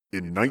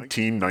In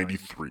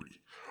 1993,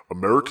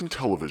 American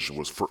television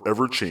was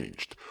forever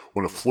changed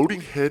when a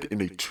floating head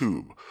in a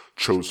tube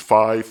chose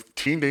 5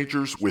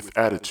 teenagers with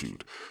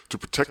attitude to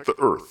protect the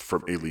Earth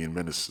from alien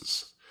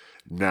menaces.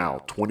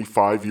 Now,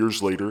 25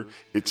 years later,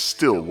 it's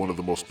still one of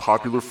the most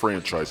popular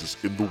franchises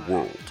in the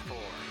world.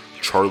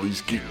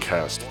 Charlie's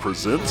Geekcast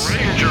presents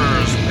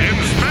Rangers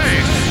in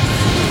Space!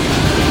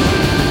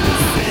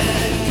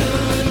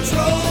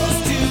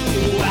 Controls to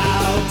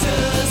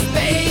outer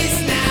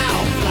space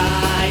now,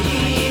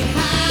 flying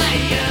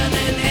higher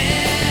than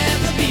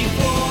ever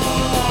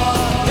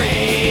before.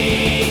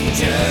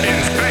 Rangers In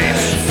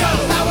space! go,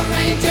 Power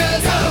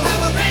Rangers go,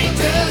 Power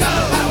Rangers go,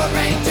 Power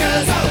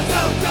Rangers go,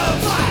 go, go,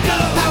 fly, go,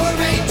 Power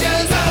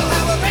Rangers go,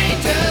 Power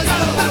Rangers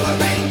go, Power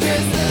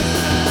Rangers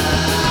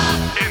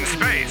In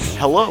space!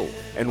 Hello,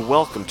 and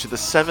welcome to the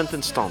 7th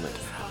installment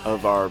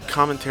of our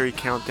commentary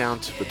countdown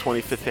to the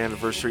 25th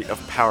anniversary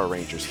of Power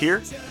Rangers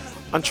here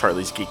on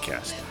Charlie's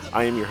Geekcast.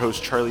 I am your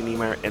host, Charlie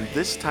Niemeyer, and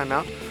this time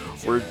out,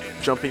 we're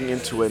jumping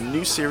into a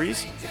new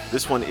series.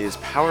 This one is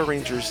Power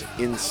Rangers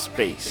in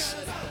Space.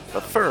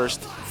 But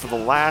first, for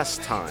the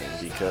last time,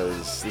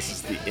 because this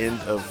is the end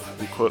of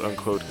the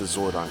quote-unquote the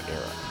Zordon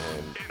era,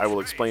 and I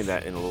will explain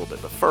that in a little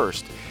bit. But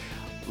first,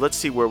 let's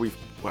see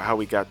how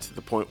we got to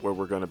the point where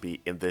we're going to be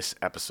in this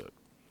episode.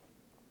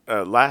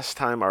 Last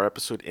time, our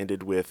episode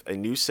ended with a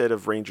new set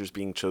of Rangers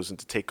being chosen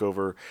to take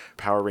over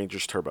Power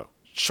Rangers Turbo.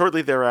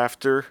 Shortly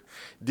thereafter,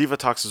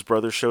 Divatox's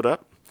brother showed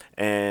up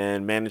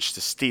and managed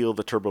to steal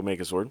the Turbo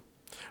Megazord.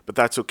 But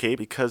that's okay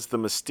because the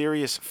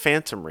mysterious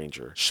Phantom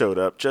Ranger showed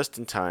up just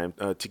in time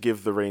to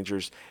give the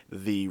Rangers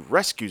the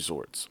Rescue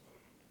Zords,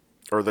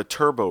 or the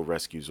Turbo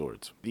Rescue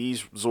Zords.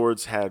 These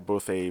Zords had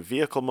both a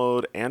vehicle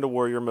mode and a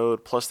warrior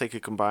mode, plus they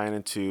could combine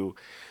into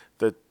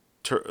the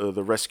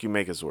Rescue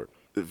Megazord.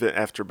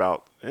 After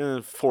about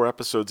 4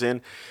 episodes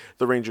in,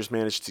 the Rangers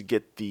managed to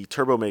get the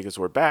Turbo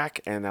Megazord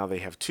back, and now they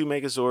have 2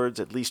 Megazords.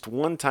 At least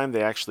one time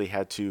they actually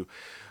had to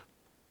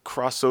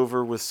cross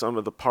over with some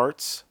of the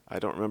parts. I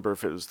don't remember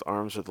if it was the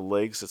arms or the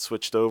legs that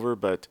switched over,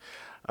 but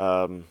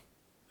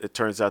it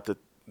turns out that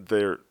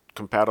they're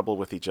compatible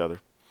with each other.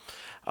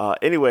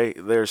 Anyway,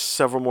 there's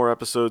several more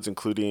episodes,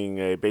 including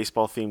a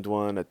baseball-themed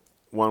one,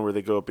 one where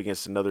they go up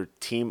against another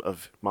team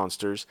of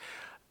monsters,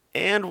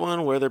 and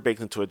one where they're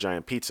baked into a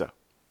giant pizza.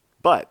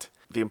 But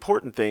the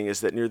important thing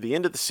is that near the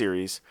end of the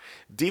series,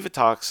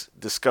 Divatox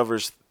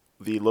discovers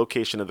the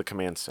location of the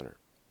command center.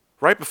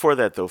 Right before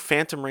that, though,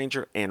 Phantom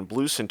Ranger and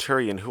Blue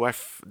Centurion, who I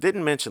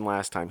didn't mention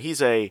last time,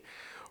 he's a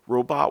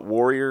robot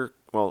warrior.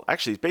 Well,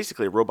 actually, he's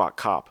basically a robot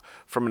cop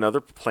from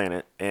another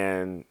planet,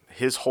 and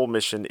his whole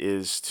mission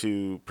is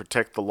to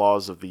protect the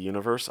laws of the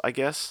universe, I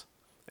guess.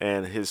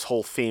 And his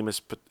whole theme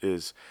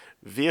is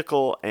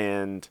vehicle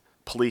and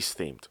police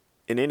themed.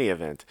 In any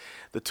event,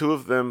 the two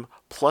of them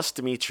plus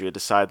Demetria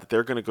decide that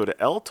they're going to go to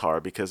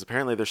Eltar because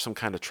apparently there's some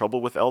kind of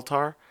trouble with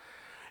Eltar,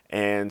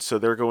 and so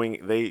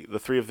the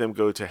three of them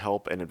go to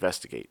help and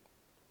investigate.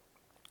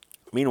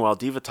 Meanwhile,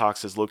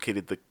 Divatox has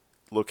located the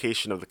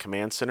location of the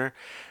command center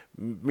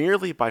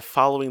merely by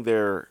following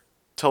their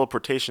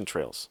teleportation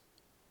trails.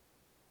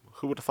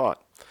 Who would have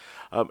thought?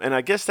 And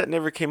I guess that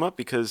never came up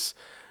because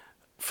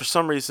for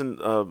some reason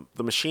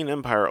the Machine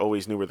Empire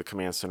always knew where the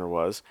command center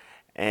was,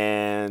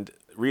 and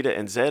Rita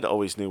and Zed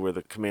always knew where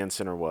the command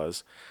center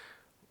was,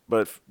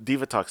 but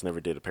Divatox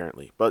never did,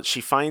 apparently. But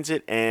she finds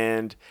it,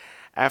 and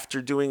after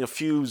doing a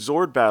few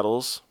Zord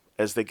battles,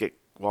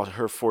 while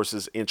her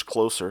forces inch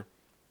closer,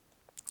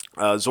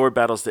 Zord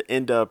battles that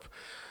end up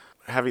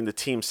having the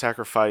team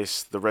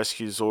sacrifice the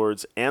Rescue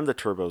Zords and the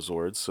Turbo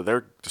Zords, so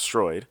they're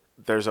destroyed.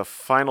 There's a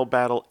final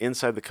battle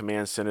inside the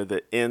command center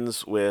that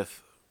ends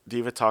with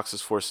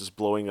Divatox's forces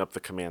blowing up the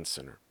command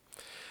center.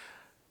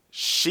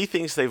 She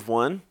thinks they've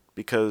won,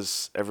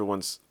 because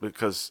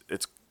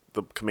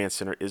the command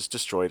center is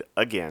destroyed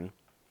again.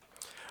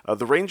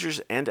 The Rangers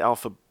and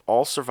Alpha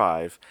all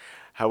survive.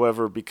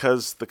 However,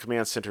 because the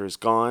command center is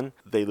gone,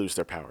 they lose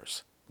their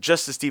powers.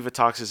 Just as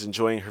Divatox is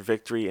enjoying her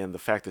victory and the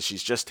fact that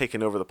she's just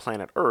taken over the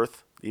planet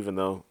Earth, even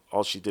though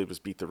all she did was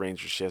beat the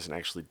Rangers, she hasn't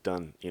actually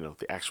done,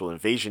 the actual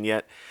invasion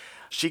yet,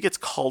 she gets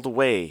called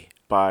away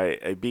by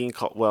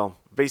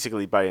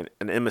basically by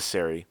an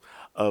emissary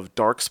of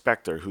Dark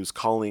Spectre, who's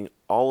calling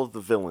all of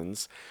the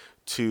villains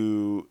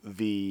to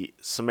the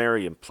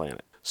Samaritan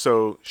planet.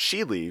 So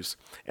she leaves,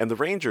 and the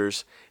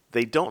Rangers,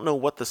 they don't know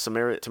what the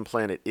Samaritan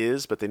planet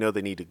is, but they know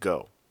they need to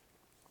go.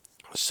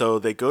 So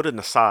they go to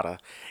Nasada,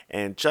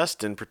 and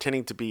Justin,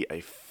 pretending to be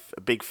a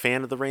big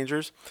fan of the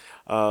Rangers,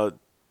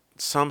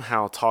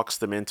 somehow talks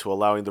them into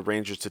allowing the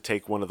Rangers to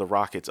take one of the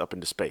rockets up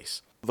into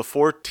space. The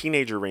 4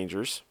 teenager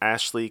Rangers,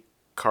 Ashley,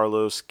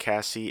 Carlos,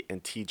 Cassie,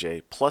 and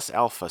TJ, plus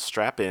Alpha,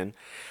 strap in,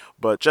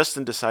 but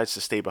Justin decides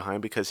to stay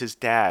behind because his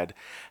dad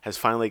has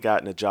finally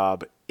gotten a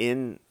job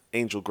in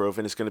Angel Grove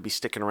and is going to be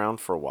sticking around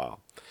for a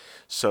while.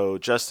 So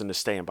Justin is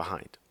staying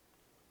behind.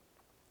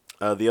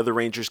 The other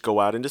Rangers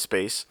go out into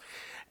space,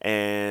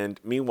 and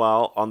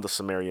meanwhile, on the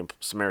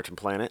Samaritan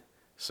planet?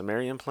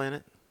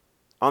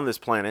 On this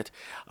planet,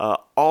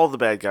 all the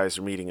bad guys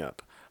are meeting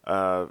up.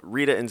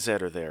 Rita and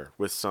Zed are there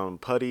with some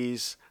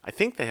putties. I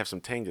think they have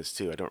some tangas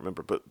too. I don't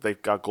remember, but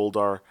they've got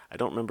Goldar. I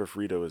don't remember if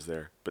Rita is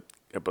there, but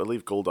I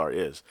believe Goldar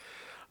is.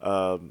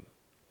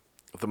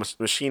 The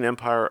Machine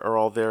Empire are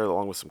all there,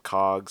 along with some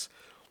Cogs.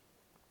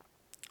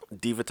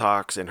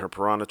 Divatox and her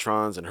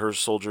Piranhatrons and her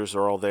soldiers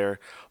are all there,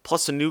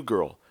 plus a new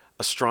girl,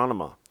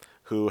 Astronema,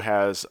 who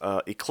has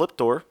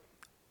Ecliptor,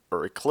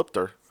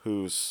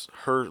 who's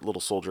her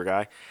little soldier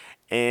guy,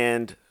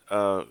 and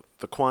the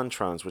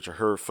Quantrons, which are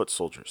her foot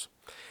soldiers.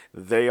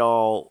 They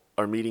all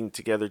are meeting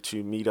together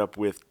to meet up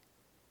with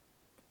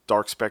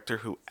Dark Spectre,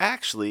 who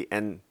actually,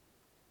 and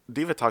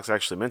Divatox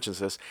actually mentions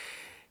this,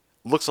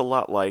 looks a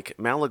lot like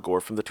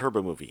Malagor from the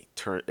Turbo movie.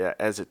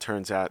 As it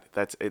turns out,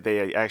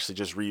 they actually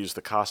just reused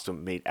the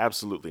costume, made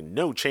absolutely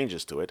no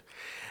changes to it,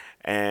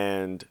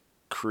 and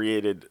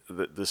created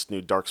this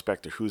new Dark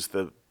Spectre, who's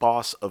the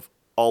boss of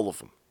all of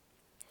them.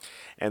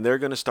 And they're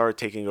going to start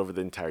taking over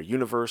the entire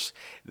universe.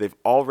 They've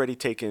already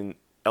taken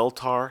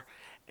Eltar,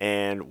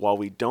 and while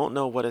we don't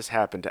know what has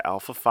happened to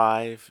Alpha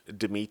 5,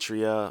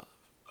 Demetria,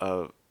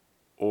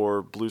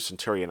 or Blue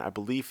Centurion, I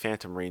believe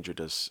Phantom Ranger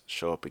does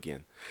show up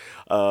again.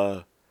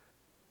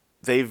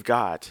 They've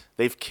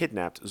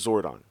kidnapped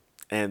Zordon,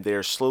 and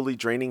they're slowly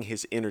draining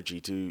his energy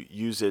to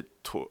use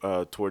it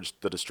towards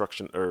the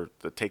destruction or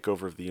the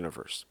takeover of the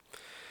universe.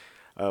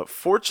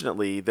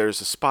 Fortunately,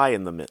 there's a spy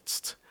in the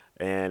midst,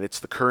 and it's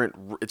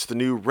the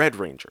new Red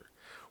Ranger.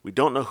 We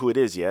don't know who it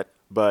is yet,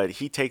 but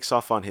he takes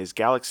off on his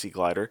Galaxy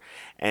Glider,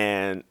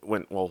 and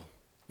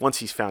once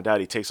he's found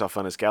out, he takes off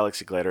on his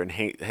Galaxy Glider and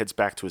heads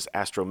back to his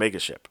Astro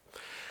Megaship.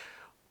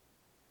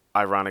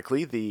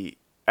 Ironically, the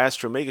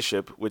Astro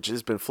Megaship, which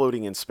has been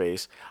floating in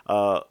space,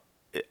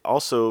 it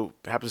also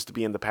happens to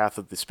be in the path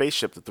of the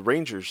spaceship that the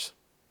Rangers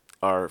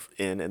are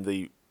in, and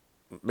the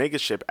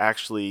Megaship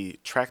actually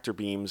tractor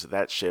beams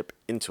that ship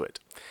into it.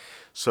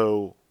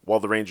 So while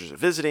the Rangers are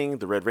visiting,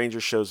 the Red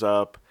Ranger shows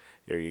up.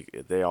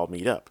 They all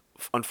meet up.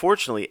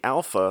 Unfortunately,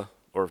 Alpha,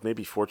 or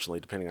maybe fortunately,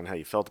 depending on how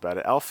you felt about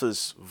it,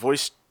 Alpha's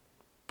voice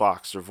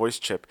box or voice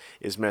chip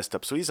is messed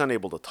up, so he's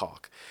unable to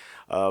talk.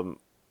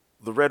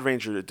 The Red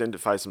Ranger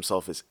identifies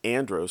himself as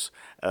Andros,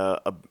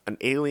 an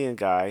alien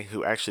guy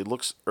who actually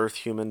looks Earth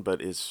human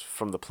but is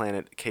from the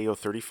planet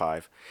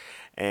KO-35,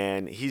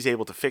 and he's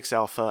able to fix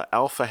Alpha.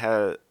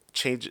 Alpha's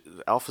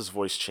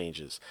voice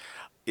changes.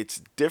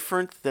 It's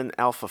different than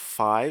Alpha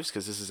 5's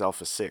because this is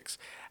Alpha 6.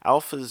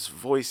 Alpha's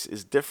voice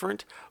is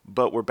different,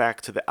 but we're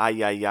back to the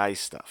ay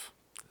stuff.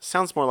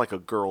 Sounds more like a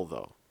girl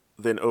though.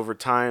 Then over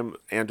time,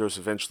 Andros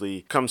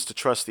eventually comes to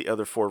trust the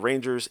other 4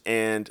 Rangers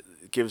and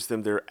gives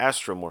them their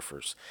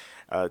astromorphers.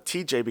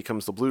 TJ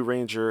becomes the Blue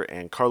Ranger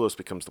and Carlos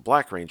becomes the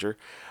Black Ranger,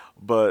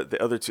 but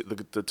the other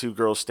the two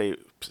girls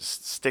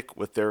stick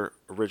with their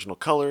original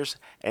colors,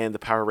 and the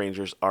Power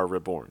Rangers are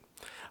reborn.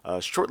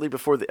 Shortly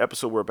before the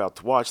episode we're about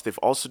to watch, they've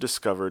also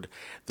discovered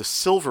the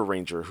Silver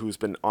Ranger, who's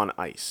been on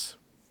ice.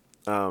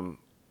 I'm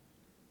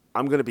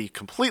going to be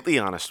completely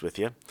honest with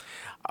you.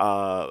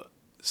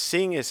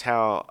 Seeing as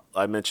how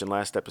I mentioned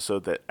last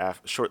episode that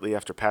shortly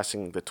after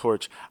passing the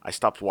torch, I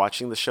stopped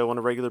watching the show on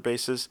a regular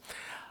basis,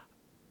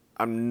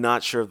 I'm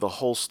not sure of the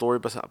whole story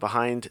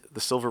behind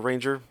the Silver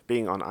Ranger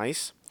being on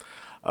ice.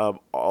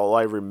 All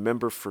I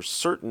remember for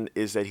certain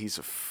is that he's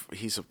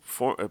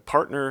a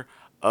partner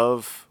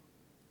of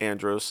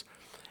Andros,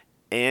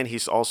 and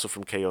he's also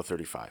from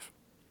KO-35.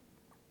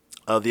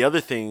 The other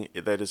thing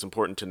that is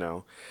important to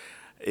know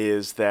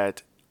is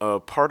that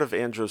part of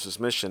Andros'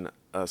 mission,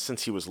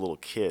 since he was a little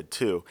kid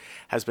too,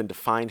 has been to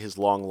find his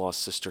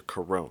long-lost sister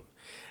Corone.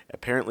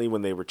 Apparently,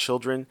 when they were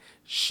children,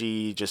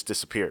 she just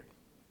disappeared.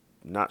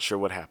 Not sure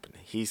what happened.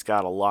 He's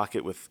got a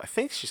locket with, I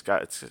think it's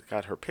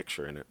got her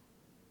picture in it,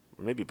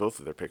 or maybe both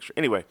of their picture.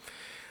 Anyway,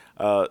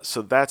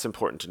 so that's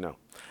important to know.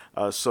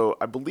 So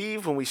I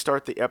believe when we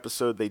start the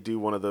episode, they do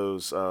one of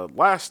those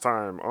last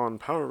time on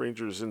Power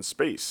Rangers in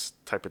Space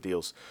type of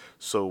deals.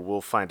 So we'll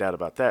find out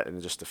about that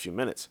in just a few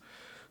minutes.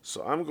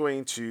 So I'm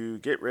going to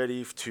get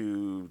ready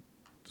to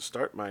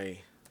start my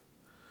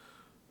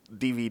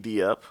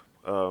DVD up.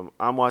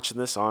 I'm watching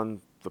this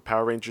on the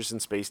Power Rangers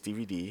in Space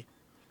DVD.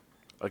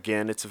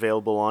 Again, it's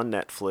available on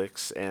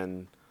Netflix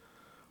and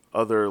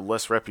other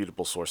less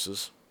reputable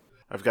sources.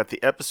 I've got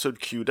the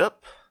episode queued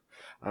up.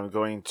 I'm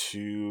going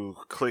to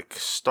click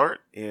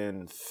start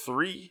in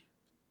 3,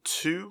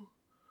 2,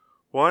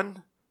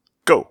 1,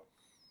 go.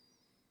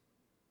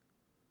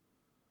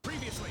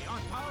 Previously on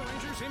Power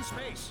Rangers in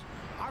Space,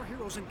 our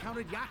heroes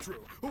encountered Yatru,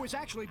 who was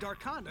actually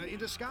Darkonda in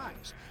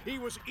disguise. He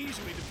was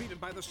easily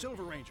defeated by the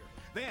Silver Ranger.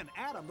 Then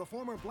Adam, the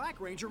former Black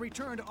Ranger,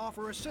 returned to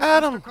offer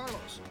assistance to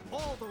Carlos.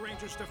 All the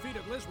Rangers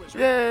defeated Liz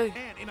Wizard. Yay!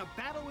 And in a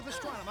battle with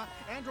Astronema,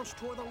 Andros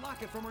tore the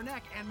locket from her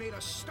neck and made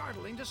a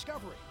startling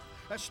discovery.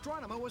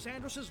 Astronema was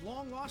Andros'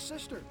 long-lost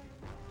sister.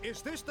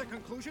 Is this the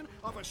conclusion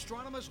of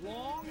Astronema's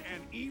long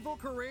and evil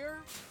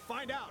career?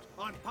 Find out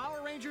on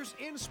Power Rangers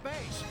in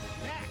Space,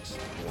 next.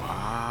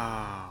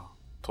 Wow.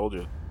 Told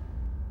you.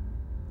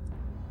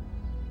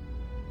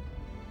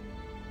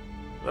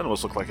 That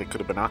almost looked like it could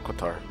have been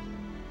Aquatar.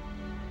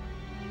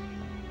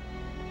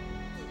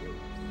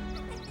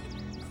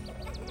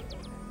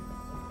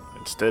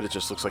 Instead, it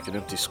just looks like an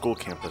empty school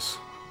campus.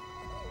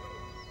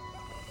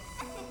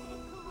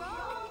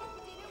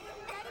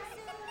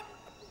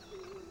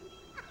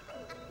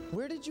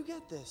 Where did you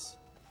get this?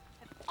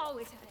 I've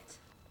always had it.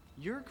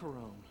 You're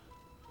Corone.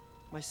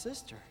 My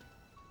sister.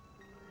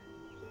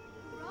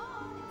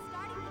 Ron, it's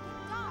starting to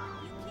get dark.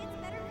 You kids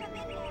better come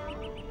in now.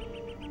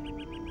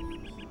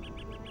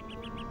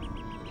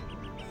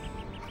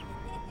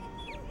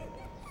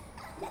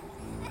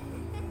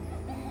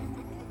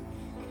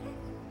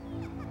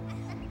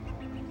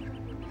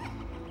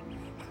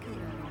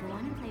 Go on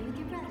and play with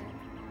your brother.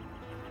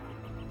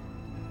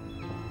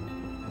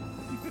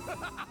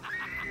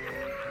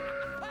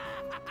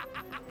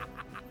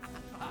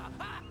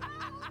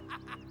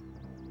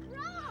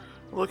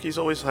 Look, he's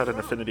always had an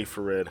affinity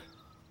for red.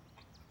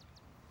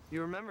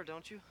 You remember,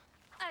 don't you?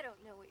 I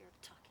don't know what you're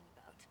talking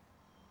about.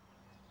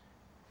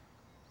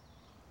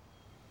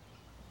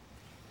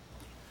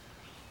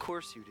 Of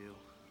course you do.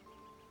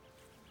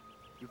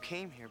 You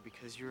came here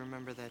because you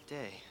remember that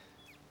day.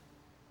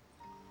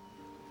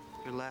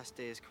 Your last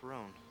day as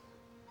Corone.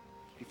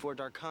 Before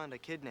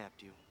Darkonda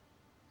kidnapped you.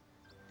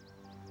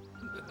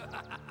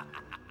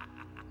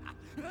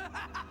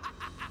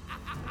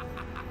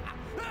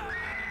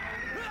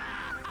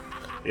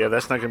 Yeah,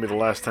 that's not going to be the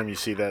last time you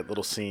see that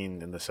little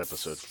scene in this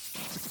episode.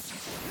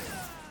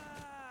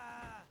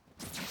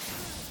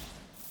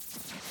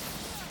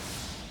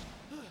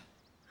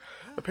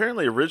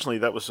 Apparently, originally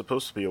that was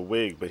supposed to be a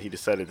wig, but he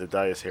decided to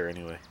dye his hair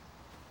anyway.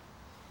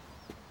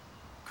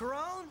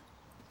 Corone?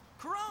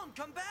 Corone,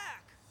 come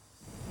back!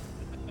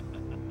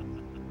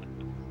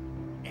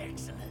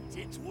 Excellent,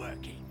 it's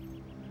working.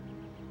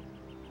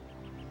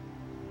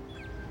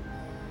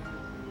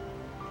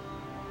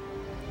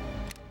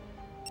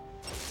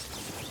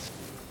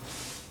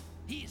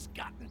 He's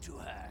gotten to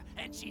her,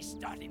 and she's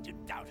starting to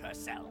doubt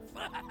herself.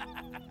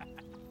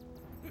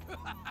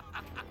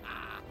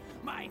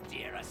 My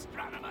dear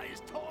astronomer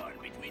is torn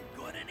between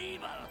good and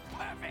evil.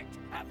 Perfect,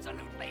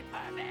 absolutely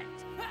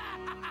perfect.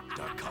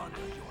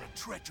 Darkonda, you're a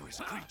treacherous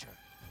creature.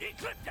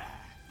 Ecliptor!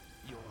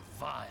 You're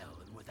vile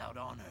and without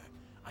honor.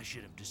 I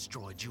should have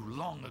destroyed you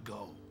long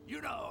ago.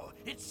 You know,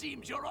 it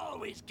seems you're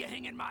always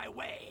getting in my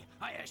way.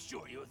 I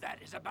assure you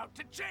that is about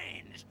to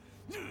change.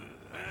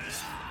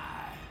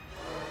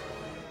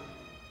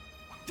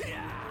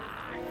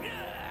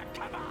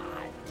 Come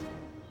on!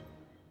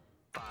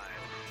 5,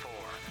 4,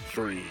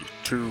 3,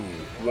 2,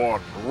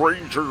 1.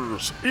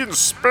 Rangers in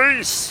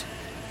space!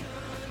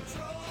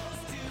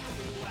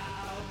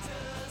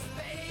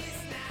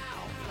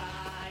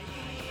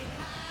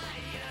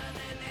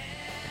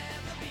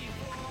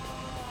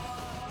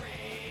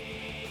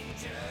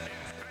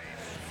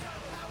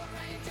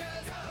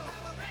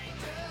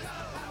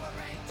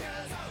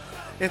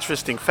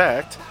 Interesting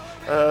fact,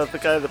 the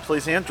guy that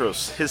plays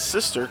Andros, his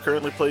sister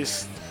currently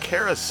plays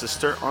Kara's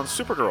sister on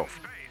Supergirl.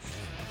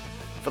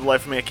 For the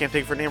life of me, I can't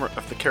think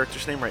of the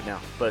character's name right now.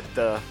 But,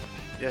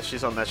 yeah,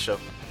 she's on that show.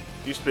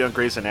 Used to be on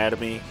Grey's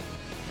Anatomy.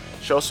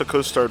 She also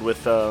co-starred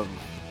with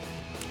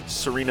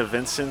Serena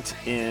Vincent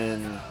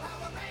in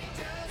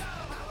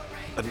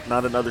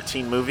Not Another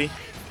Teen Movie.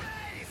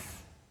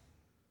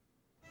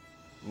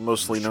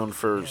 Mostly known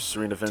for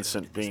Serena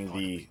Vincent being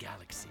the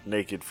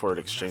naked foreign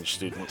exchange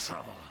student.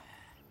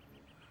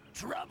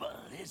 Trouble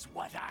is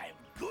what I'm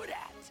good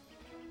at.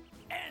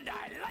 And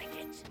I like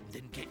it.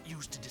 Then get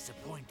used to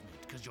disappointment,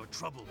 because your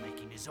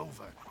troublemaking is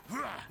over.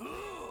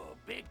 Ooh,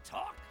 big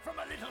talk from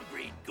a little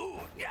green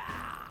goon. Yeah.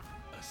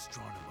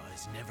 Astronema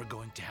is never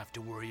going to have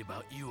to worry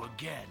about you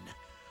again.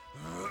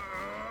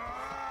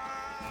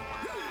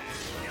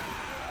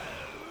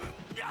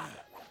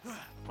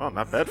 Well,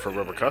 not bad for a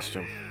rubber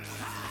costume.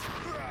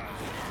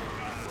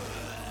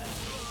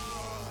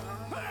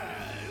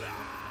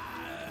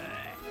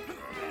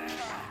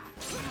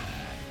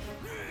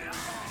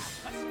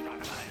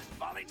 Astronomer is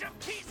falling to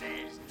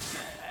pieces.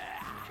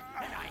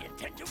 And I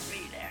intend to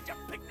be there to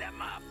pick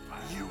them up.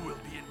 You will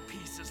be in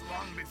pieces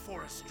long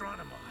before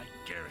Astronema, I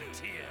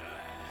guarantee it.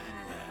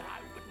 I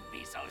wouldn't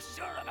be so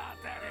sure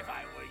about that if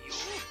I were you.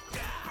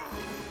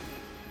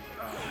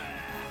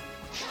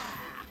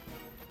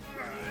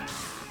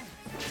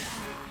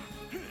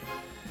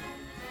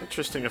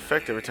 Interesting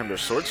effect every time their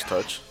swords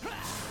touch.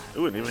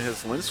 Ooh, and even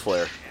his lens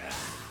flare.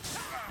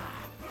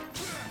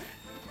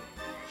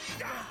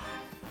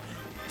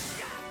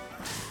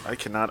 I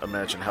cannot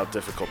imagine how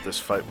difficult this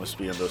fight must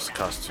be in those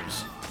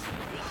costumes.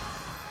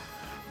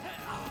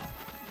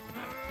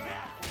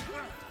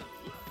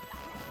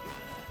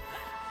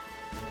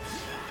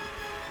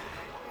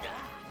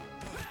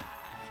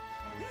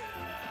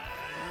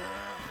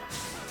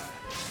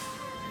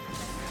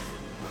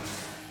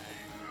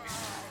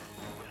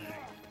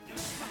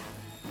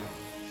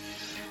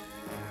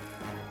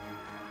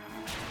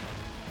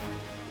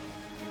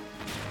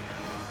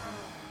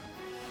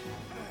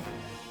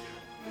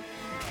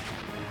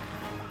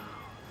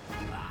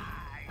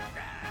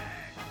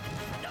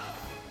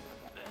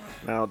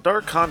 Now,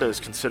 Darkonda is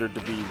considered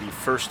to be the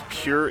first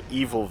pure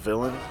evil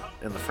villain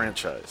in the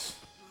franchise.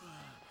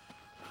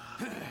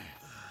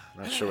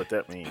 Not sure what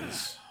that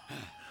means.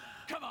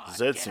 Come on.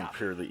 Zed seemed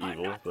purely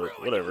evil, but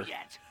whatever.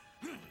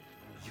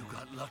 You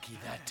got lucky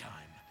that time.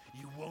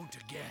 You won't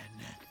again.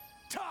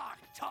 Talk,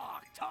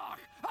 talk, talk.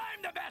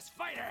 I'm the best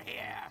fighter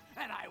here,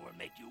 and I will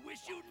make you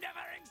wish you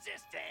never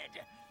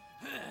existed.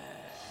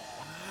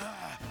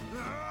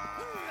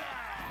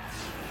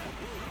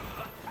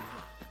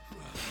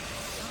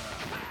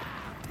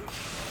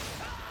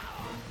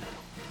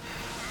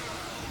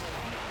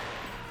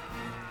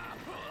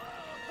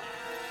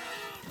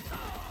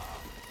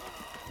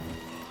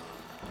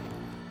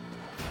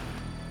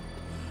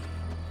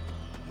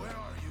 Where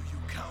are you, you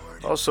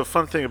coward? Also,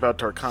 fun thing about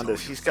Darkonda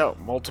is he's got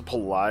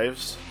multiple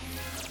lives,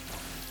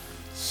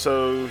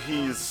 so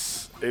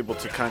he's able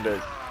to kind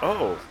of...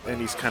 Oh, and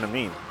he's kind of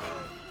mean.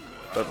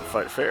 Doesn't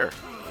fight fair.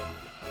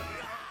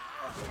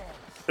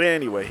 But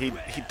anyway, he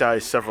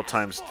dies several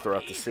times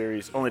throughout the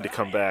series, only to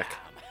come back.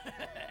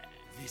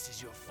 This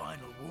is your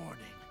final warning.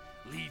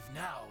 Leave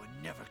now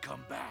and never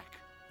come back.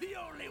 The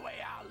only way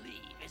I'll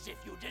leave is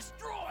if you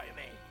destroy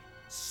me.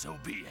 So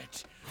be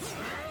it.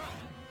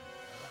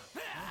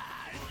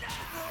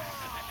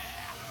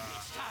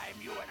 It's time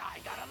you and I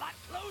got a lot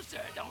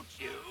closer, don't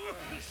you?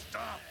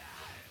 Stop.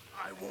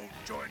 I won't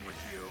join with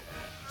you.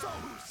 So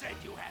who said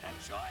you had a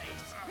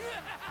choice?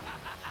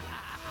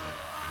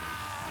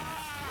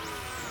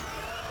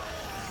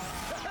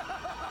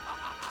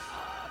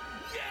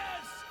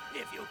 Yes!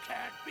 If you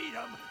can't beat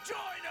him,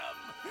 join him!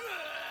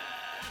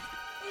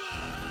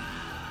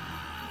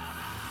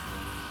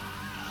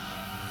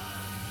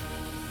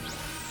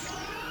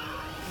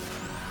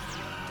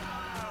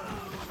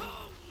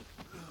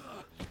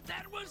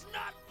 That was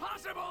not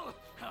possible!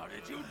 How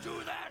did you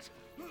do that?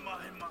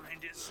 My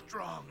mind is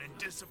strong and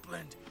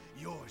disciplined.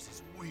 Yours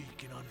is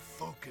weak and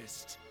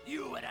unfocused.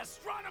 You and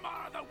Astronomer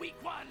are the weak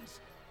ones!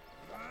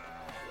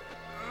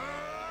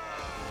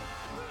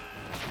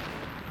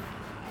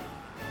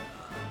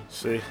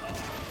 See?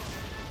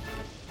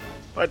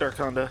 Bye,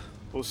 Darkonda.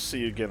 We'll see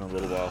you again in a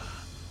little while.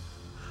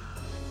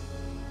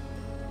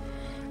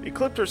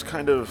 Ecliptor's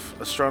kind of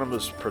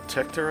Astronomer's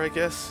protector, I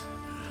guess.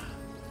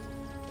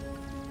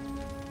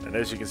 And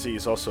as you can see,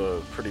 he's also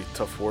a pretty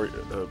tough Wait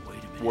a minute.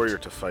 warrior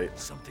to fight.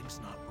 Something's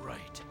not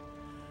right.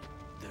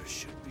 There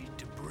should be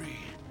debris.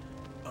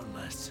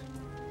 Unless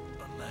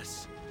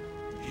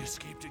he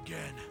escaped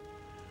again.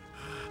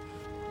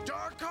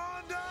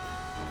 Darkonda!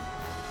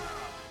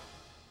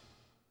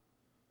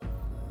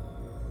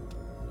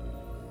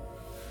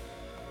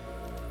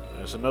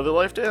 There's another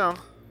life down.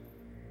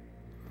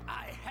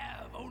 I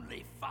have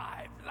only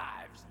 5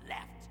 lives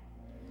left.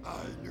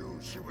 I knew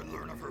she would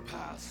learn of her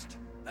past.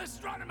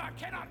 Astronomer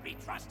cannot be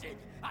trusted.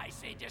 I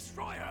say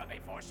destroy her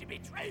before she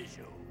betrays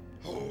you.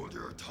 Hold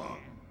your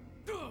tongue.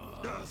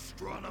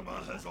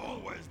 Astronomer has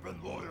always been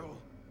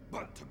loyal.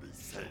 But to be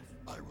safe,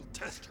 I will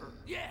test her.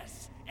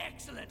 Yes,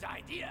 excellent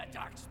idea,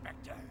 Dark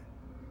Spectre.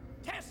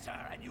 Test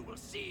her and you will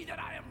see that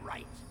I am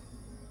right.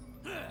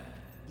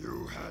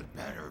 You had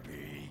better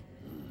be.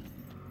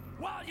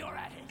 While you're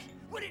at it,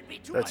 would it be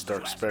too That's much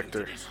Dark to ask Spectre.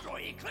 you to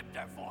destroy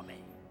Ecliptor for me?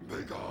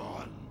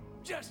 Begone.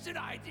 Just an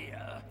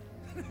idea.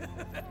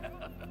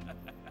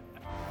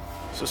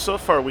 So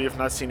far we have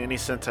not seen any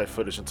Sentai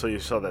footage until you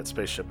saw that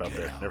spaceship out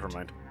there. Never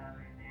mind.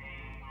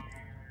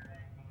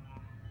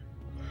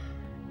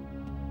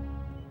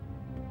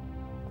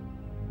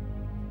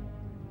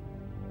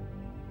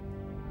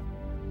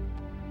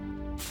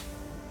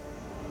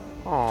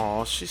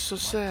 Aw, she's so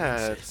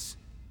sad. Princess,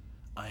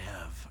 I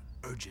have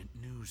urgent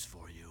news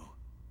for you.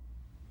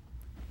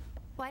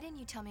 Why didn't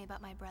you tell me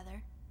about my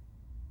brother?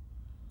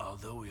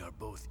 Although we are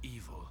both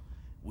evil,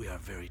 we are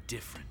very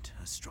different,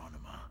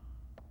 Astronomer.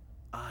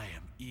 I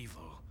am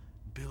evil,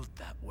 built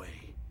that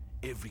way,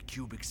 every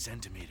cubic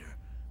centimeter.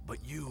 But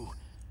you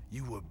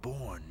were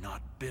born,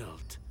 not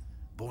built.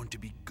 Born to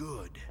be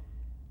good.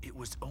 It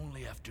was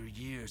only after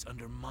years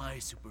under my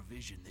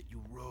supervision that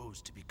you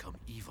rose to become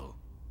evil.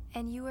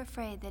 And you were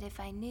afraid that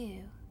if I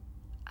knew,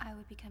 I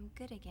would become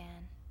good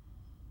again.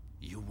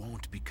 You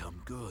won't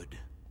become good,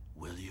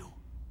 will you?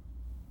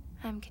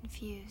 I'm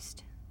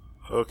confused.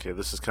 Okay,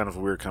 this is kind of a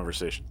weird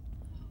conversation.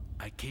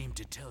 I came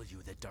to tell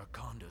you that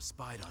Darkonda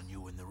spied on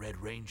you and the Red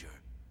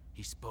Ranger.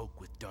 He spoke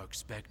with Dark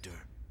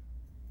Spectre.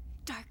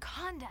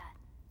 Darkonda!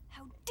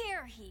 How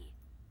dare he!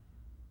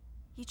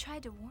 You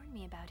tried to warn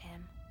me about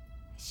him.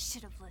 I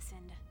should have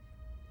listened.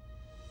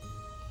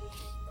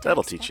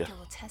 That'll Dark teach you. Spectre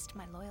will test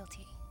my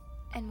loyalty.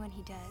 And when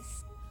he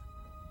does,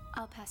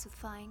 I'll pass with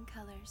flying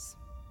colors.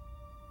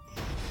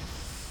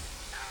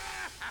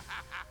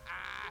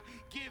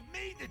 Give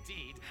me the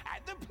deed,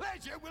 and the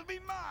pleasure will be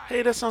mine.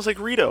 Hey, that sounds like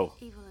Rito.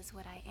 Evil is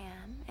what I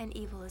am, and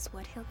evil is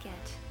what he'll get.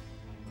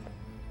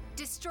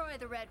 Destroy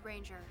the Red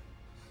Ranger.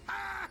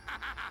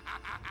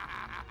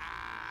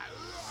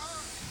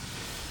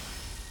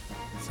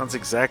 Sounds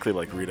exactly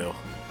like Rito.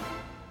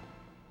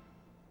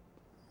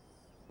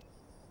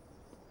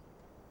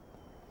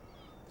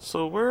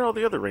 So where are all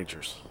the other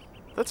Rangers?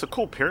 That's a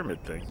cool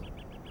pyramid thing.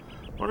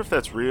 I wonder if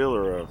that's real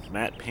or a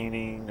matte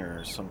painting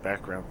or some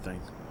background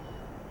thing.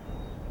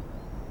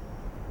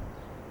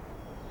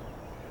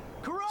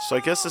 So I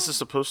guess this is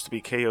supposed to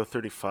be KO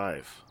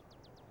 35.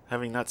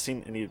 Having not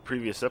seen any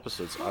previous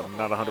episodes, I'm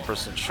not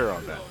 100% sure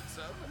on that.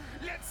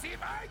 Let's see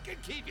if I can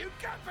keep you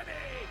company.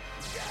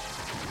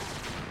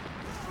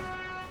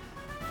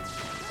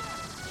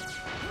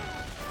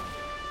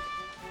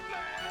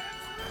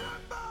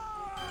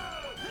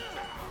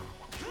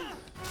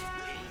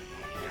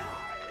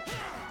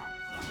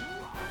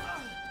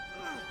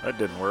 That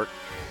didn't work.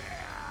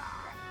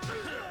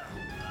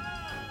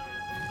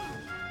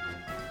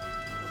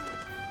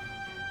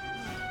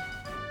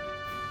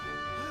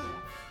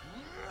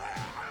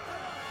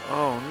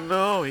 Oh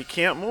no, he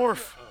can't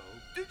morph.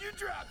 Did you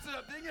drop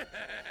something?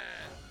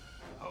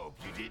 Hope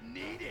you didn't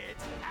need it.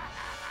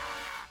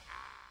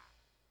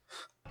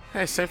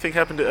 Hey, same thing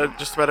happened to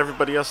just about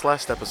everybody else on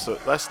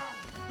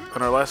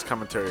our last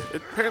commentary.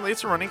 Apparently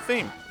it's a running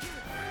theme.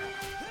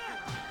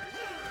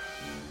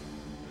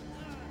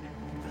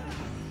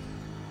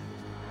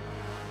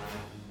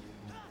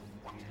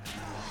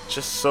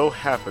 Just so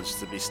happens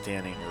to be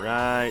standing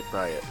right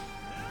by it.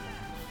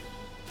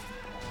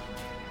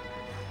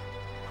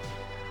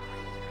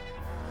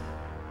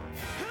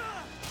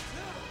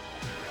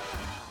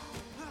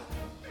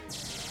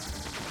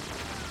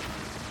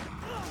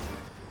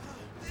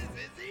 This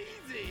is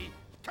easy.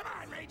 Come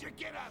on, Ranger,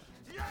 get up.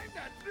 I'm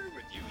not through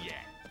with you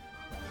yet.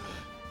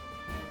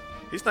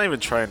 He's not even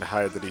trying to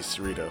hide that he's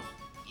Cerrito.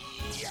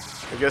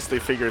 I guess they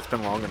figure it's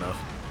been long enough.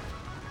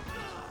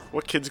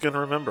 What kid's gonna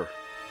remember?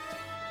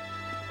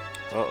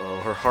 Uh-oh,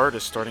 her heart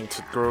is starting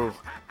to grow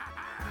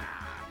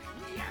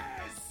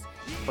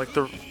like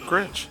the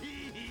Grinch.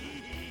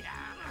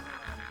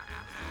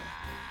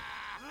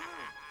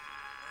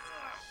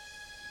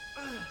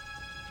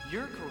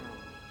 You're Corona,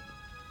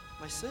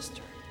 my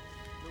sister.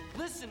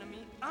 Listen to me,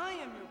 I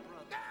am your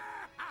brother.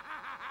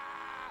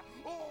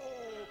 Oh,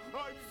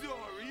 I'm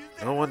sorry. Is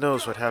that No one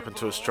knows what happened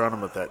to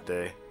Astronema that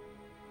day.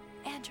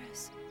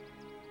 Andros.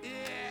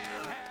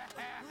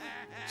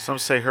 Some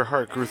say her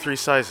heart grew 3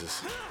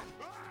 sizes.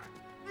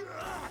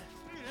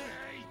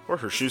 Or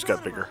her shoes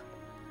got bigger.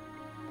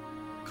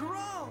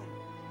 Corona,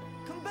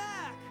 come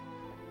back.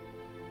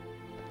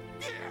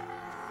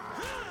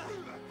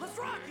 Let's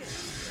rock it.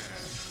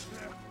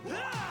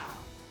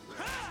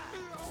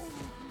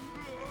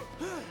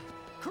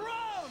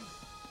 Corona,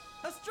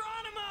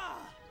 Astronema.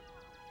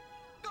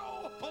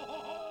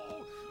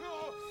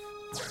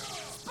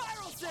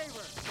 Spiral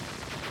Saber.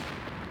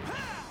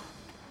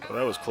 Well,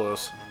 that was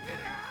close.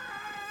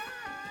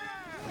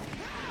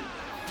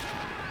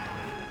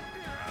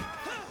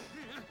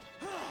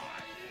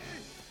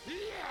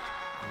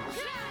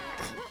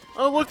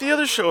 Oh, look, the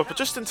others show up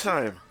just in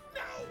time.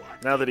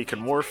 Now that he can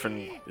morph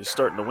and is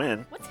starting to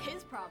win. What's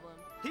his problem?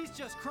 He's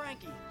just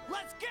cranky.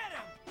 Let's get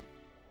him.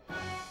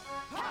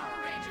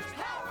 Power Rangers,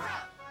 power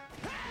up!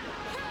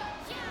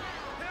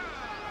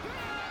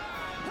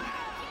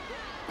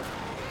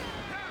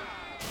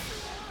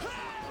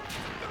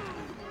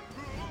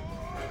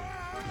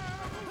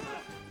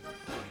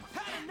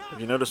 Have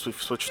you noticed we've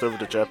switched over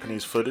to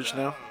Japanese footage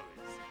now?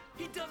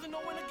 He doesn't know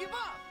when to give up.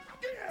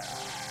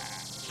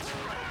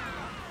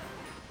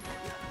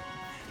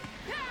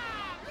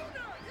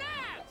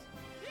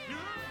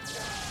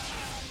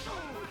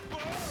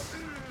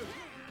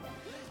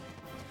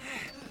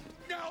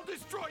 I'll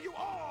destroy you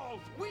all!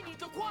 We need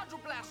the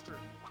Quadro Blaster.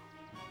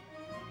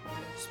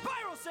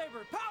 Spiral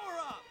Saber, power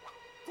up!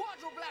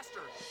 Quadro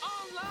Blaster,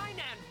 online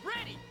and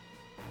ready!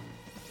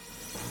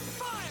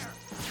 Fire!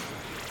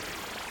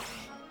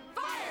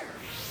 Fire!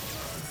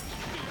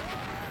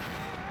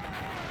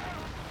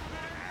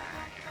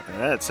 And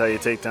that's how you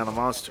take down a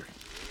monster.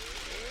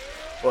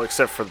 Well,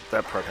 except for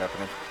that part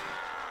happening.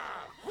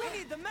 We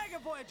need the Mega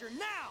Voyager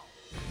now!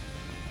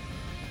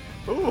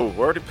 Ooh,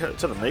 we're already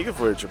to the Mega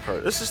Voyager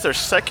part. This is their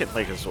second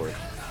Megazord.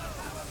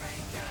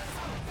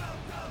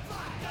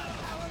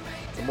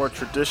 The more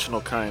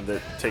traditional kind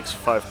that takes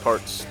 5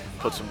 parts,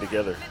 puts them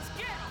together.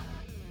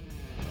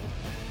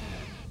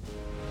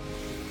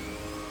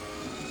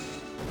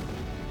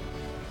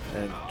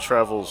 And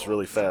travels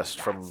really fast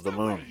from the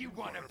moon, You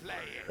want to play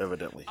it?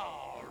 evidently.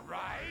 All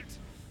right.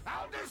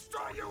 I'll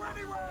destroy you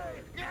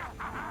anyway!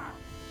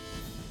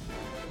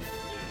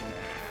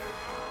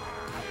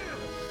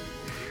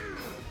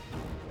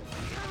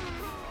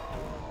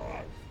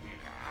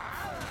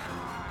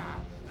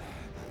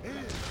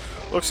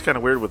 Looks kind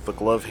of weird with the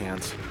glove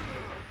hands.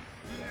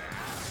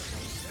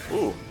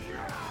 Ooh.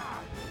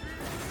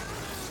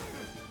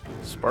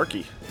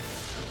 Sparky.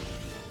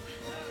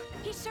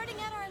 He's shorting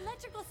out our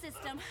electrical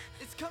system.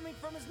 It's coming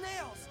from his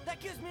nails. That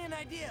gives me an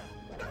idea.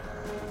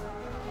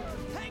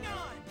 Hang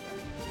on.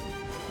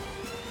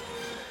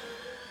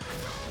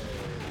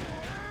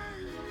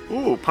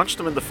 Ooh, punched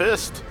him in the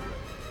fist.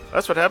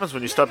 That's what happens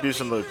when you stop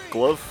using the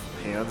glove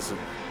hands. And...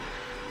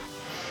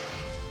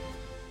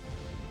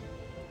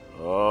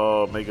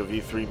 Oh, Mega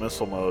V3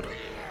 missile mode.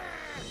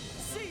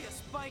 See ya,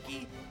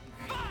 Spiky.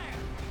 Fire!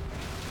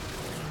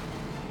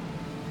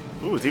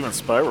 Ooh, it even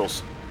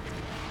spirals.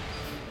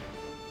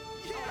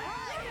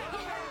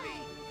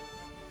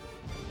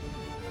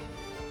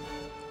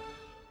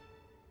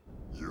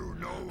 You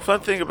know Fun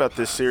thing about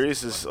this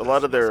series is a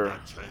lot of their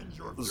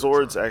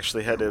Zords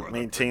actually had to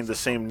maintain the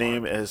same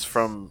name as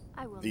from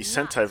the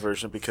Sentai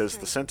version because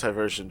the Sentai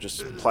version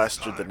just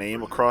plastered the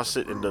name across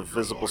it in a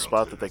visible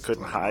spot that they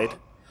couldn't hide.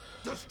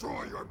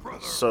 Destroy your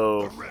brother.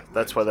 So the Red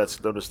that's why Ranger.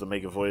 that's known as the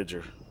Mega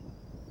Voyager.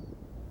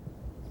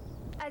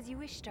 As you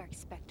wish, Dark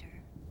Spectre.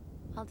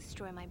 I'll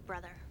destroy my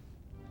brother.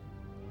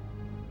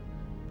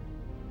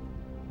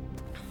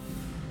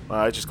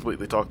 I just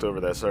completely talked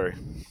over that, sorry.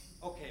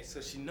 Okay, so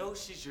she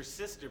knows she's your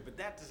sister, but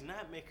that does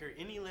not make her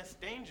any less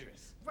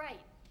dangerous. Right.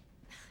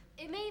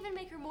 It may even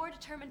make her more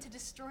determined to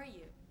destroy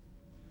you.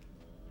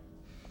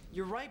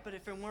 You're right, but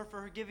if it weren't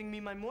for her giving me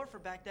my morpher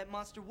back, that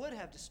monster would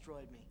have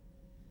destroyed me.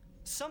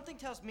 Something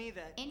tells me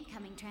that...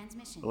 Incoming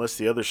transmission. Unless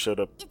the others showed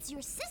up. It's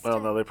your sister. Well,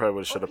 no, they probably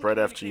would have showed up right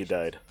after you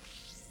died.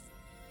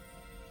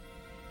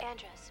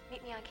 Andros,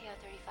 meet me on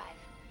KO35.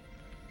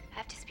 I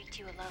have to speak to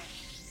you alone.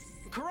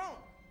 Corone!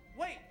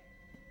 Wait!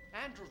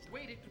 Andros,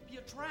 wait, it could be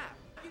a trap.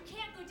 You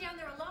can't go down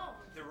there alone.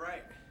 They're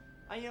right.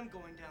 I am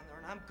going down there,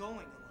 and I'm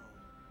going alone.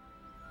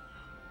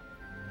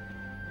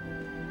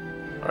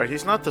 Alright,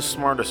 he's not the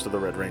smartest of the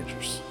Red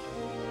Rangers.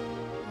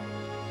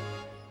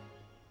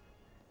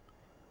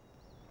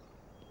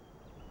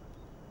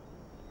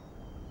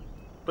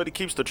 But he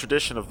keeps the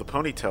tradition of the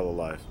ponytail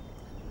alive.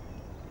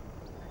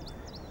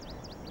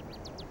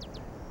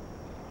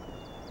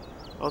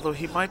 Although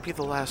he might be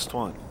the last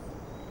one.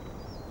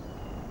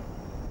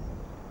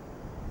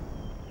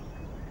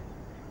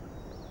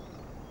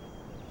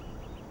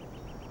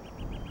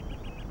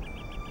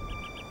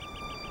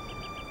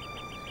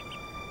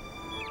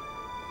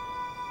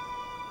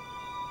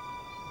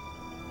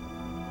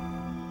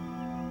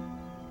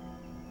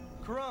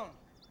 Corone!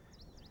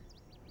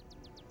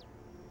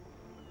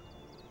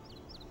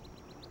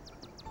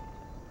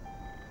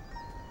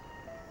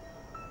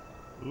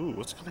 Ooh,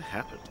 what's gonna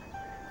happen?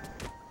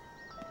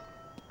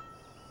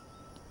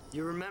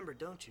 You remember,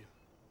 don't you?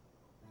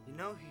 You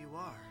know who you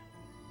are.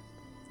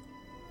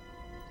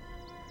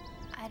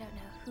 I don't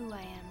know who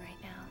I am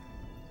right now.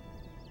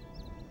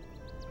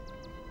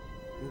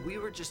 When we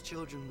were just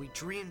children, we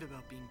dreamed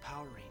about being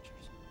Power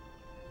Rangers.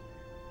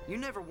 You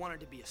never wanted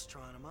to be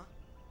Astronema.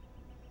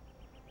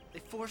 They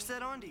forced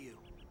that onto you.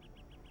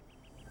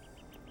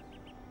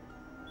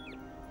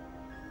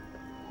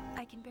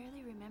 I can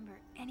barely remember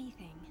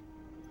anything.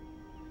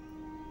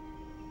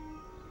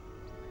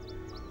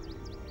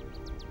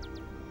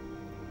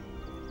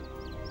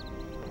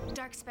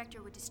 Dark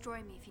Spectre would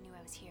destroy me if he knew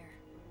I was here.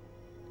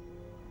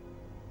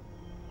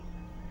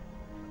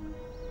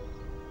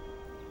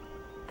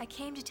 I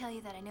came to tell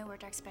you that I know where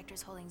Dark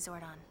Spectre's holding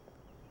Zordon.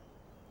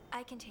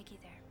 I can take you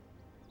there.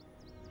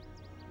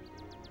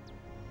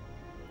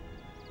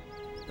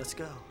 Let's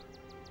go.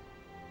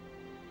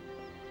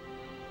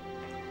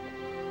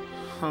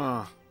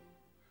 Huh.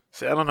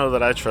 See, I don't know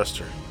that I trust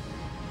her.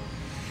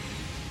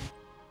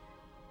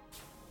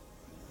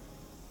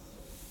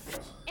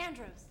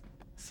 Andros.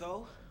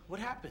 So, what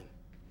happened?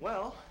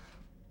 Well,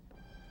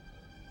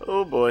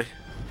 Oh boy.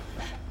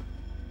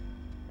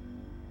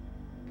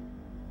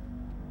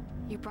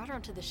 You brought her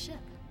onto the ship.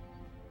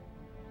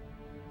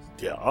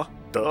 Yeah,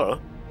 duh.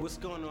 what's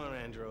going on,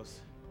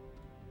 Andros?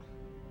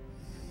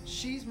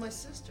 She's my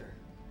sister.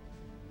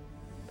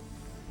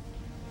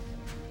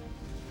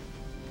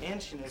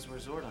 And she knows where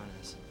Zordon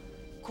is.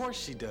 Of course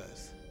she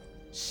does.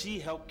 She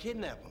helped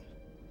kidnap him.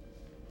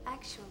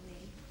 Actually,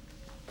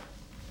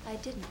 I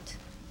didn't.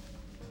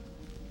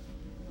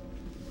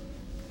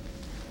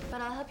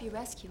 But I'll help you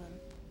rescue him.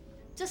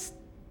 Just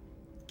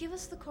give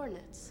us the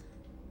coordinates.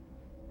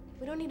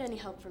 We don't need any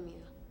help from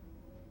you.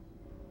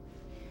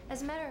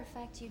 As a matter of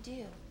fact, you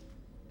do.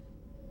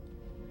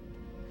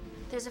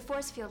 There's a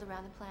force field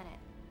around the planet.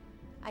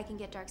 I can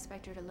get Dark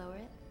Spectre to lower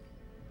it,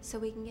 so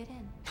we can get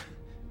in.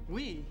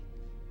 We?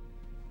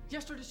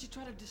 Yesterday she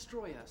tried to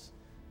destroy us.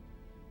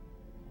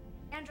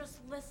 Andros,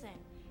 listen.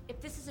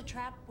 If this is a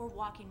trap, we're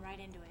walking right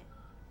into it.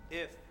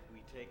 If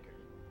we take her,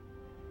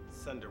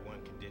 it's under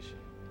one condition.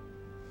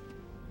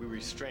 We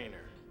restrain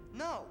her.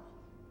 No!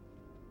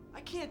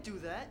 I can't do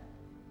that.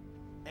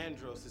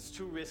 Andros, it's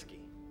too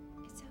risky.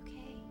 It's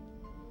okay.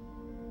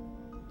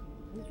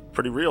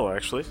 Pretty real,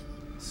 actually.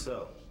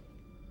 So,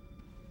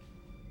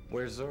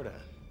 where's Zordon?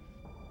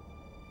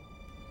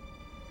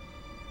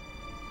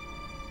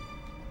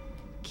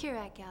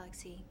 Kirak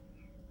Galaxy,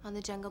 on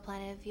the jungle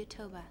planet of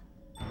Yotoba.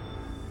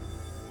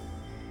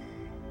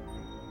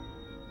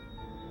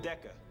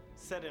 Deca,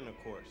 set in a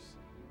course.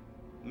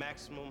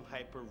 Maximum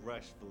hyper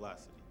rush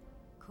velocity.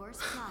 Course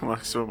plot.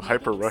 Maximum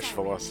hyper rush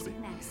velocity.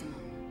 Maximum.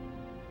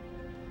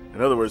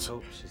 In other words,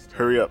 Hope she's telling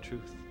hurry the up.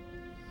 truth.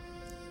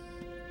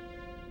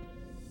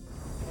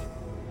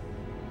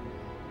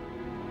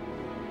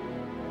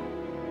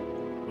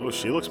 Oh,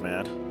 she looks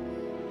mad.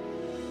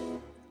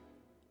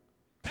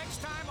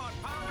 Next time on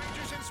Power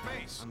Rangers in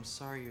Space. I'm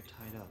sorry you're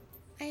tied up.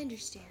 I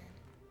understand.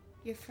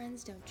 Your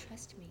friends don't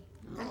trust me.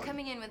 I'm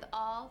coming in with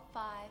all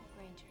 5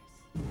 Rangers.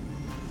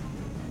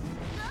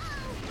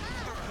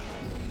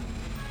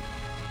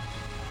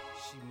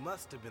 She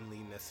must have been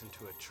leading us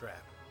into a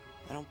trap.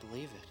 I don't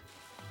believe it.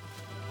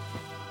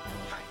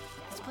 Hi,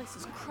 it's place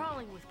is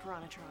crawling with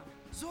Piranhatron.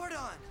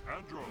 Zordon!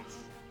 Andros!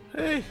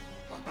 Hey.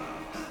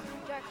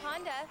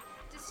 Darkonda,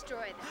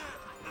 destroy them.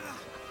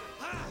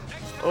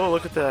 Oh,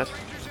 look at that.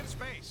 Rangers in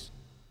space.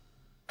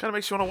 Kind of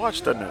makes you want to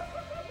watch, doesn't it?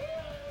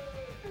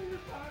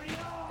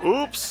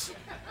 Oops.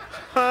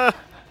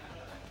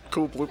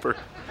 Cool blooper.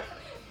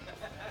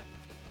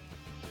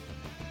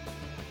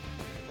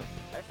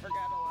 I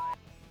forgot a line.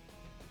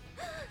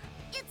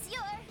 It's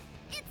your,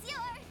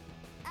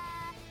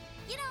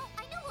 you know,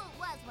 I knew who it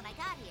was when I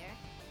got here.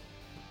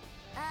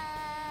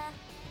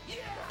 Hey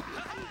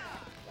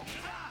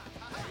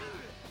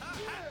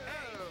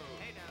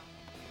now.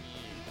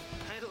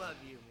 I love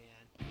you,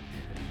 man.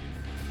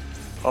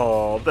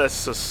 Oh, that's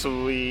so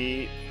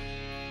sweet.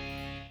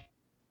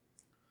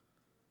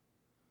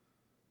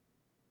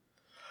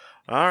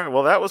 Alright,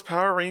 well that was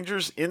Power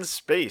Rangers in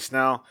Space.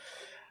 Now,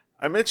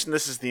 I mentioned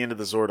this is the end of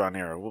the Zordon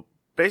era. Well,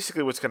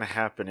 basically what's going to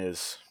happen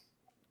is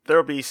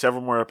there'll be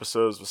several more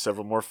episodes with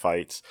several more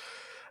fights.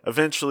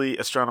 Eventually,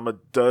 Astronema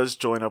does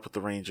join up with the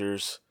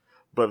Rangers,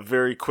 but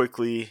very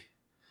quickly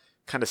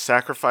kind of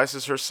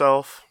sacrifices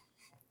herself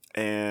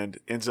and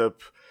ends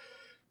up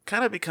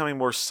kind of becoming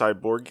more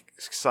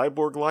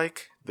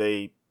cyborg-like.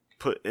 They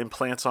put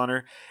implants on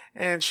her,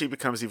 and she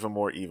becomes even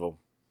more evil.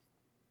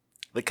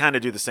 They kind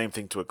of do the same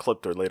thing to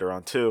Ecliptor later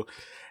on, too.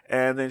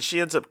 And then she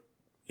ends up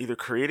either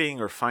creating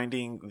or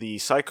finding the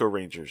Psycho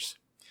Rangers.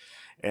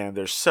 And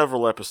there's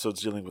several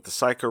episodes dealing with the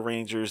Psycho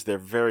Rangers. They're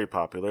very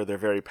popular. They're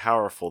very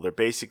powerful. They're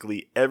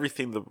basically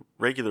everything the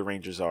regular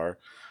Rangers are,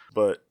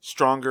 but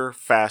stronger,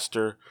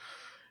 faster,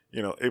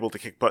 able to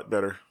kick butt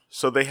better.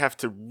 So they have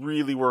to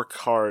really work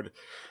hard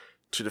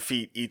to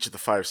defeat each of the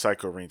 5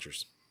 Psycho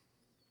Rangers.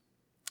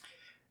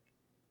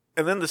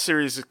 And then the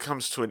series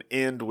comes to an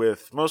end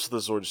with most of the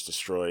Zords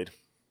destroyed.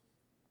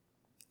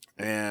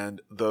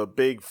 And the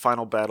big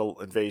final battle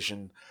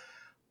invasion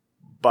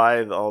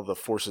by all the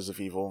forces of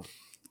evil.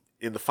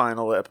 In the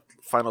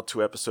final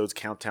 2 episodes,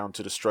 Countdown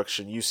to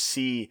Destruction, you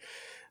see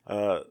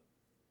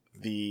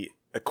the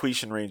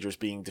Equation Rangers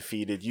being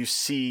defeated. You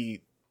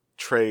see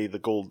Trey, the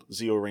Gold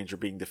Zeo Ranger,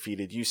 being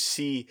defeated.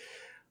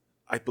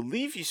 I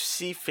believe you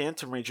see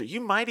Phantom Ranger. You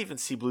might even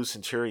see Blue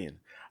Centurion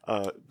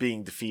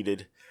being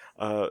defeated.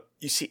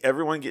 You see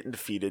everyone getting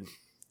defeated.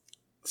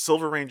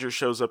 Silver Ranger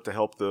shows up to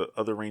help the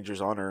other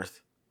Rangers on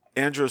Earth.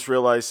 Andros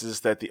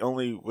realizes that the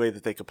only way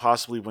that they could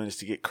possibly win is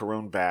to get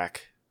Corone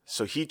back,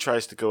 so he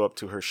tries to go up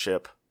to her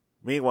ship.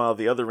 Meanwhile,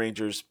 the other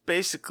Rangers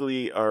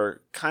basically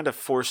are kind of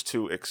forced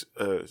to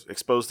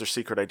expose their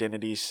secret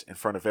identities in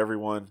front of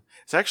everyone.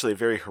 It's actually a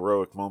very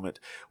heroic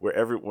moment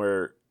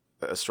where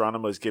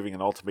Astronema is giving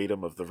an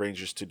ultimatum of the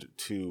Rangers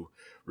to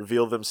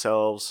reveal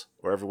themselves,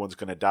 or everyone's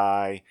going to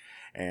die,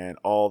 and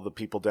all the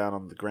people down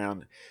on the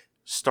ground,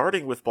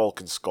 starting with Bulk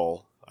and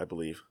Skull, I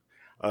believe,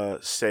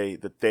 say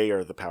that they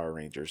are the Power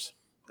Rangers.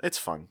 It's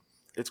fun.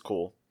 It's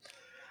cool.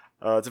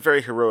 It's a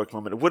very heroic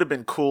moment. It would have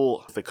been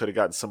cool if they could have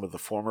gotten some of the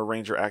former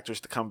Ranger actors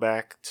to come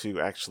back to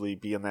actually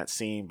be in that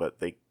scene, but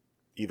they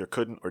either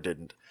couldn't or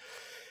didn't.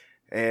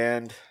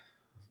 And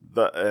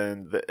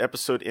the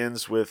episode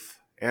ends with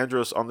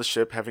Andros on the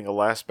ship having a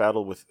last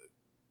battle with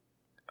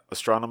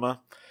Astronema.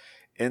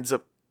 Ends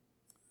up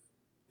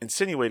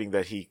insinuating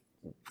that he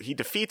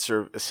defeats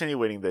her,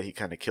 insinuating that he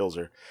kind of kills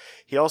her.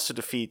 He also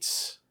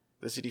defeats...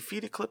 Does he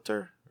defeat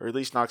Ecliptor? Or at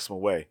least knocks him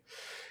away.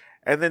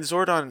 And then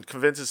Zordon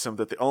convinces him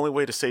that the only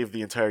way to save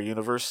the entire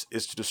universe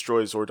is to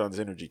destroy Zordon's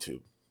energy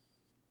tube.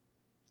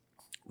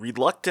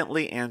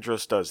 Reluctantly,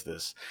 Andros does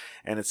this,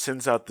 and it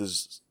sends out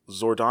this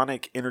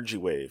Zordonic energy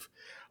wave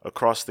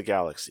across the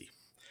galaxy.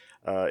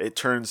 It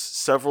turns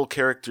several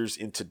characters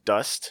into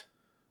dust,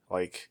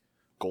 like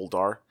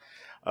Goldar.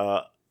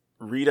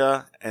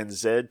 Rita and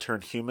Zed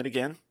turn human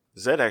again.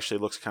 Zed actually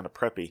looks kind of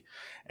preppy,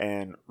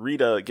 and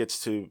Rita gets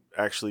to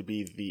actually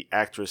be the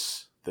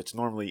actress that's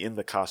normally in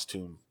the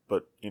costume,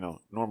 but,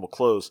 normal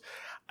clothes.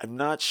 I'm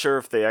not sure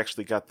if they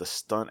actually got the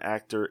stunt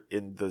actor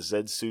in the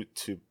Zed suit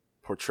to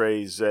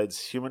portray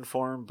Zed's human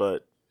form,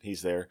 but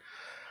he's there.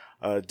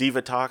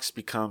 Divatox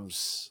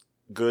becomes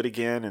good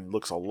again and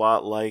looks a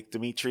lot like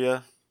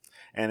Demetria,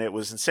 and it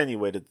was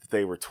insinuated that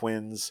they were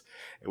twins,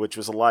 which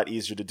was a lot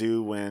easier to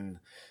do when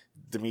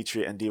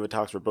Demetria and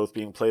Divatox were both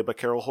being played by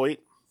Carol Hoyt.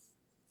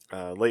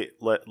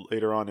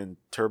 Later on in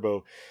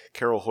Turbo,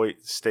 Carol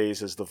Hoyt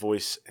stays as the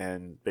voice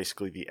and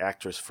basically the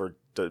actress for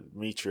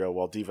Demetria,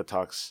 while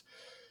Divatox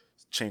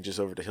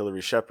changes over to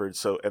Hilary Shepard.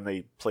 And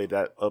they played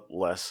that up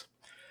less.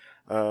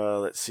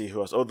 Let's see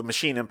who else. Oh, the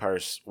Machine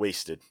Empire's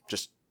wasted,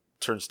 just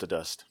turns to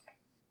dust.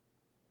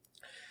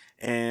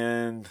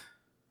 And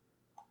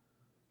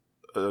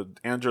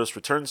Andros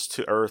returns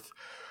to Earth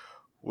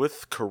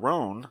with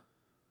Corone,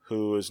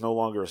 who is no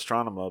longer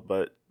Astronema,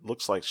 but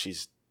looks like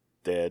she's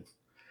dead.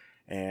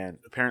 And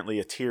apparently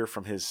a tear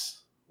from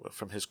his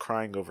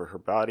crying over her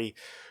body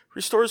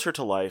restores her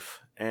to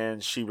life,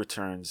 and she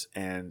returns,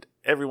 and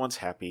everyone's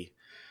happy.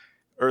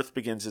 Earth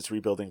begins its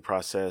rebuilding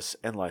process,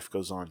 and life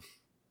goes on.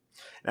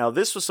 Now,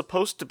 this was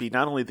supposed to be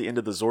not only the end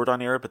of the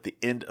Zordon era, but the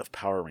end of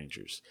Power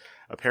Rangers.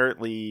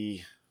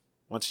 Apparently,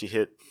 once you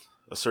hit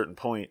a certain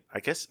point, I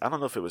guess, I don't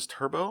know if it was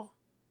Turbo.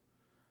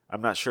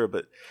 I'm not sure,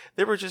 but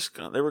they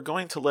were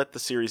going to let the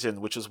series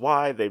end, which is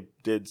why they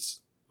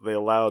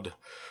allowed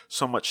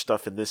so much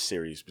stuff in this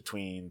series,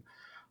 between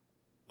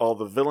all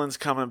the villains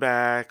coming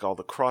back, all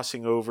the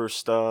crossing over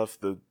stuff,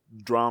 the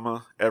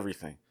drama,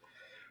 everything.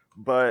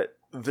 But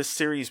this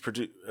series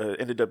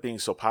ended up being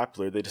so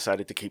popular, they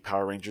decided to keep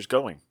Power Rangers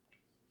going.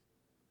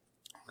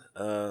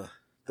 The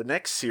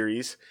next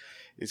series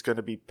is going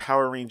to be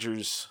Power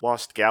Rangers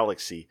Lost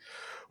Galaxy,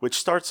 which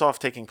starts off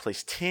taking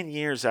place 10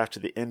 years after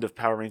the end of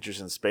Power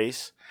Rangers in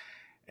Space,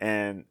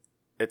 and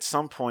at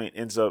some point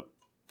ends up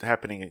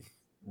happening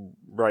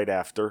right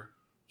after,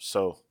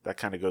 so that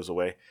kind of goes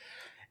away,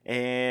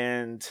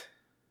 and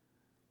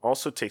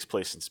also takes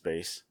place in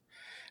space.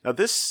 Now,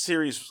 this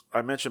series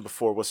I mentioned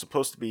before was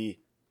supposed to be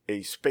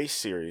a space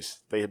series.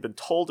 They had been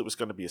told it was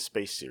going to be a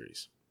space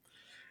series.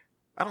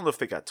 I don't know if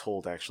they got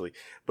told, actually,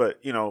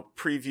 but,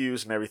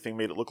 previews and everything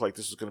made it look like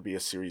this was going to be a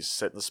series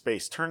set in the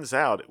space. Turns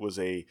out it was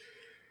a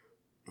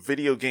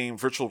video game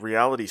virtual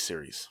reality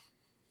series.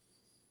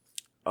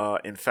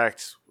 In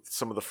fact,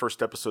 some of the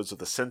first episodes of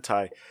the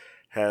Sentai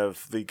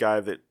have the guy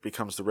that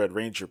becomes the Red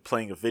Ranger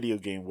playing a video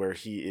game where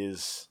he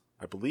is,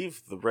 I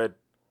believe, the Red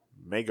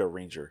Mega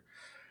Ranger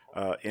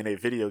in a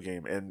video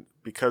game. And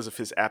because of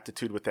his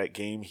aptitude with that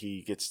game,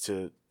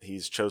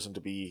 he's chosen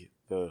to be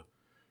the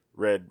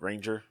Red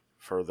Ranger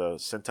for the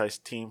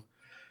Sentai team.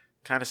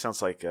 Kind of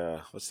sounds like,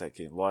 what's that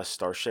game? Lost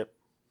Starship?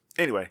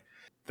 Anyway,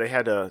 they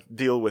had to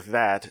deal with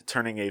that,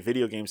 turning a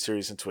video game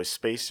series into a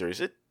space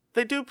series.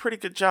 They do a pretty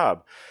good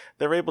job.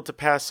 They're able to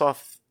pass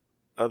off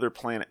other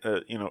planet,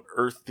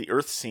 the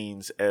Earth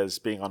scenes as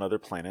being on other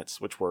planets,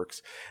 which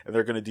works. And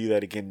they're going to do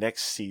that again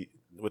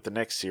with the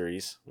next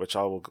series, which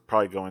I will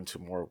probably go into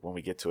more when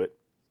we get to it.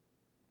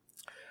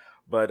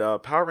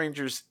 But Power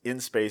Rangers in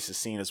Space is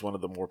seen as one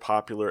of the more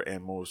popular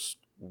and most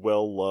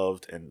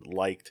well-loved and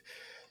liked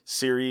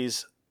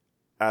series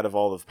out of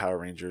all of Power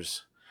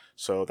Rangers.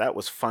 So that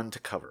was fun to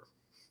cover.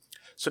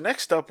 So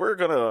next up, we're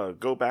going to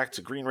go back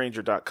to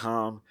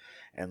GreenRanger.com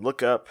and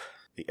look up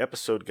the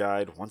episode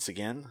guide once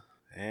again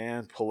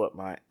and pull up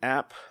my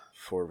app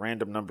for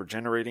random number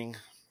generating.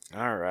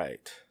 All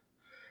right.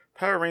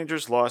 Power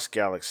Rangers Lost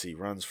Galaxy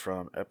runs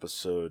from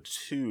episode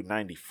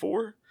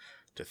 294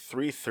 to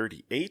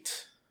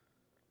 338.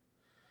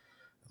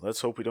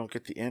 Let's hope we don't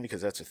get the end,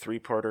 because that's a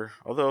three-parter.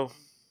 Although,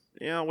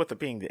 with it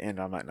being the end,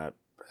 I might not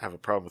have a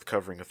problem with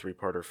covering a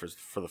three-parter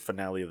for the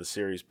finale of the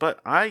series. But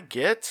I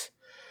get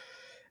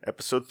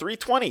episode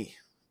 320,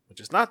 which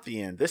is not the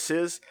end. This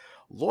is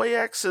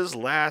Loyax's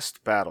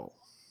Last Battle.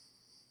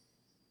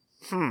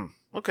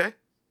 Okay.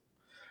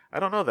 I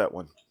don't know that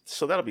one,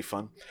 so that'll be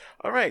fun.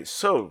 All right,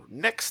 so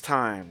next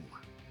time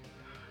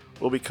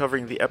we'll be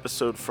covering the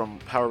episode from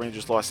Power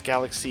Rangers Lost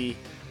Galaxy,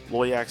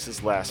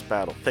 Loyax's Last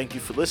Battle. Thank you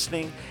for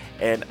listening,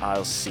 and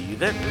I'll see you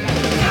then.